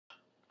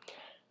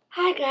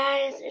Hi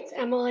guys, it's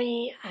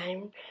Emily.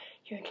 I'm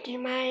here to do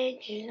my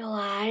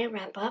July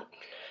wrap-up,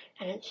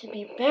 and it should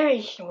be very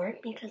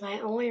short because I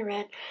only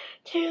read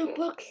 2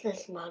 books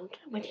this month,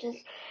 which is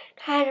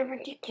kind of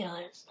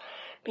ridiculous.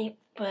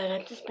 But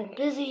I've just been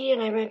busy and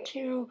I read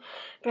 2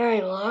 very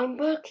long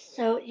books,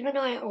 so even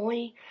though I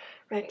only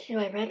read 2,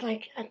 I read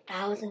like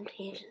 1,000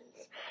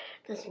 pages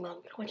this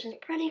month, which is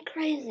pretty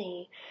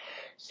crazy.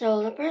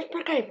 So the first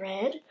book I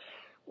read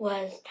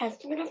was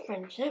Testament of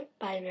Friendship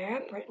by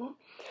Vera Brittain.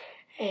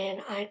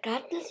 And I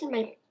got this in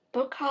my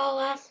book haul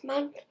last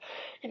month,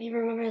 if you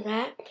remember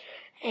that.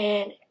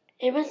 And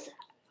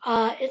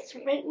it's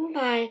written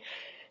by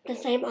the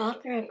same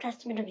author of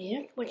Testament of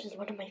Youth, which is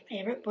one of my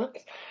favorite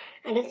books.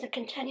 And it's a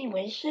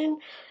continuation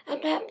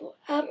of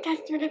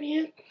Testament of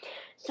Youth.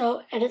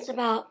 And it's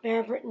about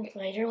Vera Brittain's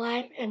later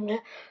life and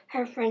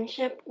her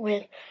friendship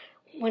with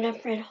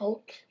Winifred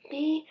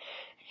Holtby.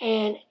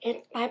 And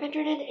it's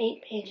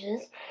 508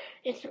 pages.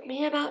 It took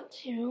me about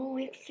 2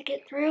 weeks to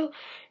get through.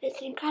 It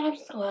seemed kind of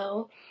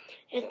slow.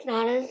 It's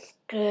not as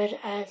good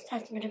as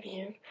Testament of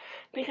Youth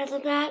because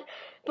of that,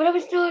 but it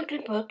was still a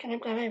good book, and I'm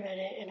glad I read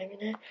it, and I'm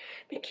going to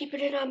be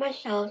keeping it on my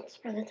shelves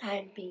for the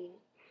time being.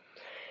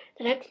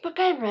 The next book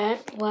I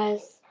read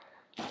was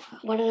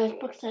one of those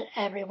books that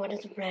everyone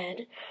has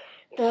read,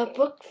 The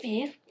Book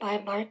Thief by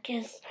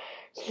Markus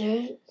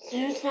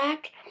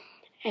Zusak.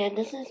 And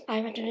this is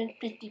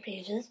 550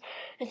 pages.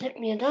 It took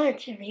me another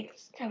 2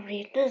 weeks to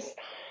read this.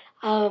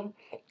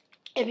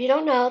 If you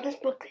don't know, this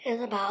book is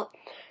about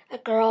a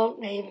girl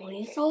named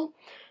Liesel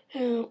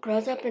who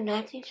grows up in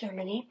Nazi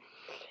Germany,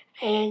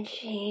 and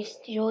she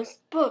steals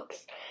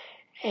books.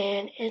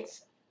 And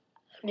it's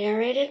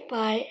narrated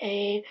by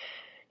a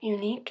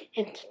unique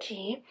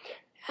entity.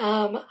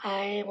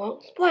 I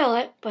won't spoil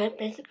it, but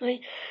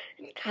basically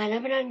it's kind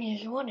of an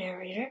unusual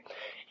narrator.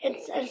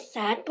 It's a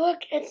sad book.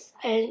 It's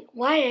a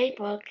YA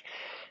book,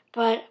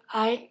 but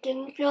I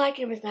didn't feel like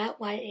it was that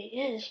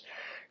YA-ish.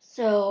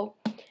 So,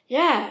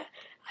 yeah,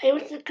 it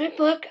was a good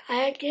book.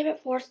 I gave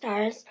it 4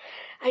 stars.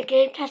 I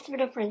gave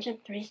Testament of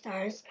Friendship 3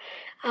 stars.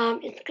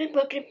 It's a good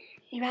book if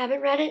you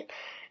haven't read it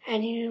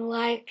and you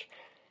like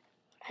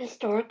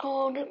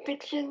historical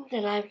fiction,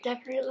 then I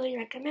definitely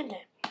recommend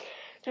it.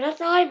 So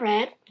that's all I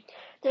read.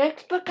 The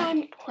next book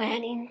I'm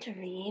planning to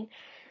read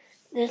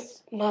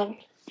this month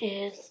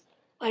is,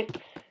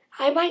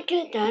 I might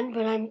get it done,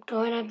 but I'm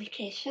going on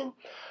vacation,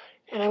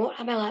 and I won't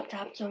have my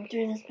laptop, so I'm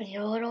doing this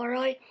video a little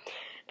early.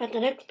 But the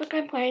next book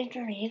I'm planning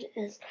to read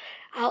is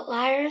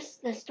Outliers,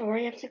 The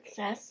Story of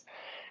Success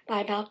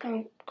by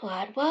Malcolm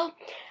Gladwell.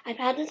 I've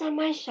had this on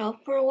my shelf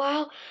for a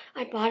while.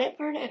 I bought it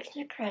for an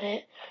extra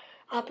credit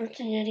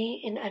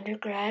opportunity in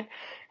undergrad,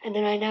 and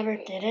then I never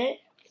did it,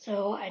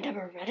 so I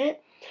never read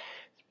it.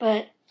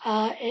 But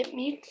it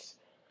meets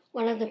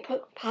one of the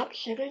Pop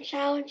Sugar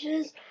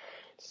challenges,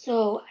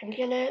 so I'm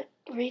going to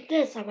read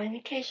this on my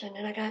vacation,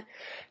 and I got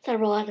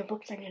several other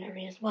books I'm going to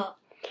read as well.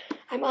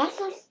 I'm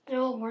also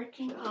still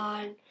working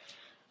on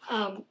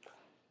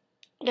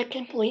the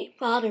complete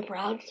Father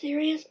Brown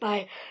series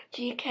by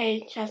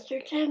G.K.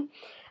 Chesterton.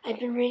 I've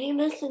been reading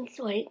this since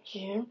late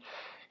June,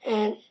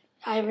 and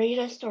I read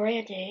a story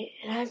a day.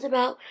 It has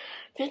about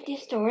 50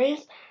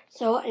 stories,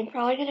 so I'm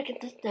probably going to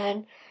get this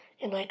done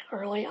in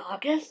early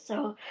August,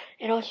 so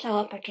it'll show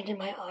up again in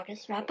my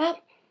August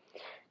wrap-up.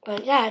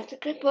 But yeah, it's a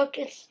good book.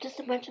 It's just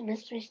a bunch of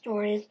mystery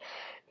stories.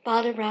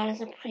 Father Brown is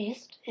a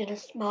priest in a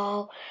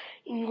small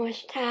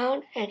English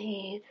town, and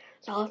he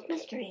solves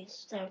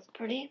mysteries, so it's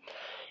pretty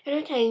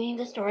entertaining.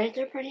 The stories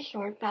are pretty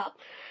short, about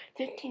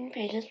 15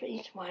 pages for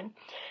each one.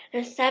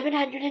 There's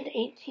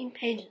 718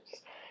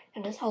 pages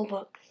in this whole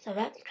book, so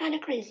that's kind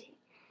of crazy.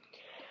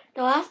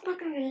 The last book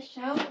I'm going to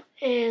show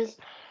is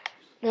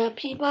The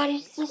Peabody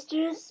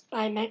Sisters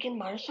by Megan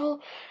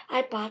Marshall.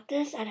 I bought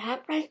this at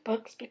Half Price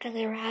Books because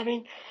they were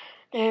having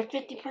their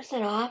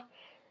 50% off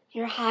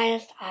your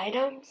highest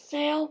item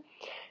sale.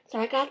 So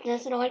I got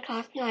this. It only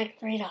cost me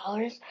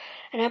 $3.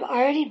 And I've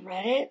already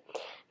read it,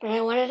 but I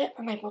wanted it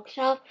for my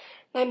bookshelf.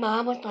 My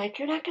mom was like,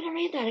 "You're not going to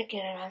read that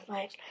again." And I was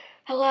like,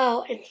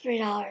 "Hello, it's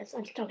 $3.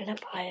 I'm still going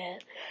to buy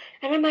it.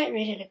 And I might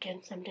read it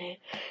again someday."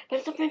 But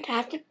it's a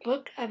fantastic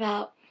book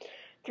about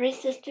 3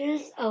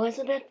 sisters,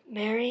 Elizabeth,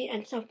 Mary,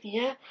 and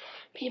Sophia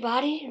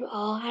Peabody, who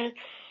all had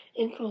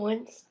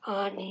influence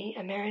on the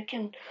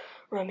American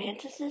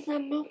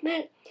Romanticism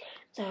movement.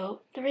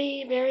 So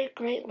 3 very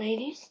great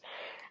ladies.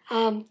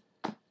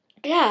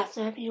 Yeah,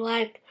 so if you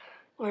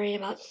worry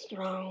about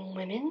strong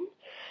women,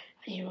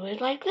 you would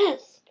like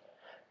this.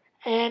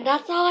 And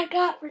that's all I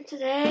got for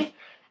today.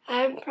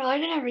 I'm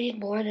probably going to read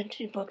more than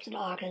 2 books in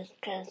August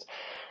because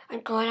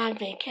I'm going on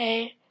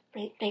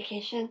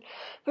vacation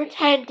for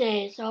 10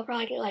 days, so I'll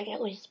probably get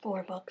at least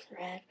 4 books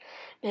read,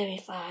 maybe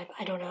 5,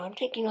 I don't know. I'm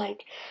taking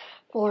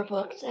 4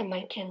 books in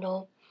my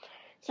Kindle,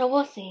 so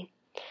we'll see.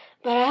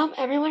 But I hope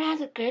everyone has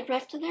a good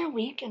rest of their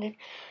week and a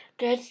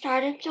good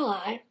start of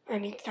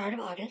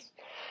August.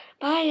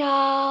 Bye,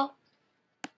 y'all.